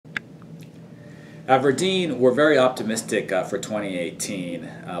At VERDIN, we're very optimistic for 2018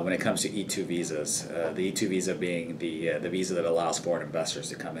 when it comes to E-2 visas. The E-2 visa being the visa that allows foreign investors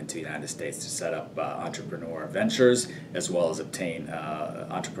to come into the United States to set up entrepreneur ventures, as well as obtain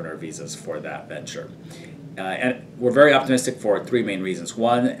entrepreneur visas for that venture. And we're very optimistic for three main reasons.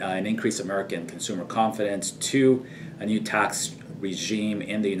 One, an increased American consumer confidence. Two, a new tax regime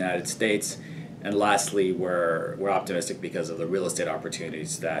in the United States. And lastly, we're optimistic because of the real estate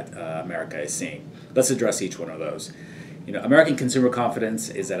opportunities that America is seeing. Let's address each one of those. American consumer confidence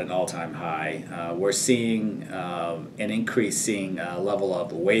is at an all-time high. We're seeing an increasing level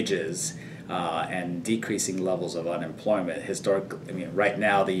of wages and decreasing levels of unemployment. Historically, right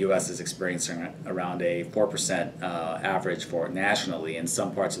now the U.S. is experiencing around a 4% average for nationally, and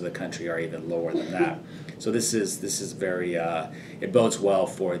some parts of the country are even lower than that. So this is very it bodes well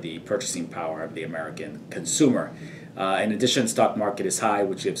for the purchasing power of the American consumer. In addition, the stock market is high,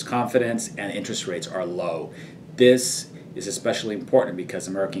 which gives confidence, and interest rates are low. This is especially important because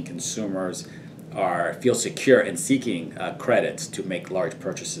American consumers feel secure in seeking credits to make large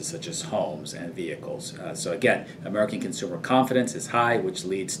purchases such as homes and vehicles. So again, American consumer confidence is high, which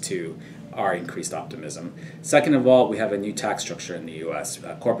leads to our increased optimism. Second of all, we have a new tax structure in the U.S.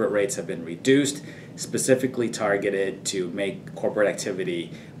 Corporate rates have been reduced, specifically targeted to make corporate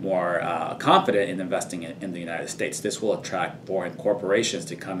activity more confident in investing in the United States. This will attract foreign corporations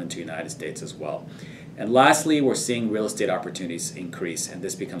to come into the United States as well. And lastly, we're seeing real estate opportunities increase, and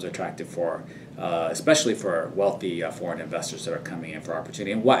this becomes attractive for, especially for wealthy foreign investors that are coming in for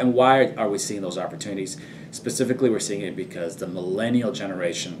opportunity. And why are we seeing those opportunities? Specifically, we're seeing it because the millennial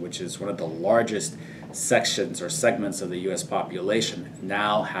generation, which is one of the largest sections or segments of the U.S. population,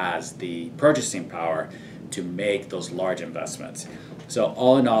 now has the purchasing power to make those large investments. So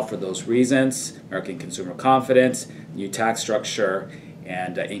all in all, for those reasons, American consumer confidence, new tax structure,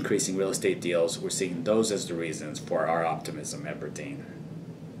 and increasing real estate deals, we're seeing those as the reasons for our optimism at VERDIN.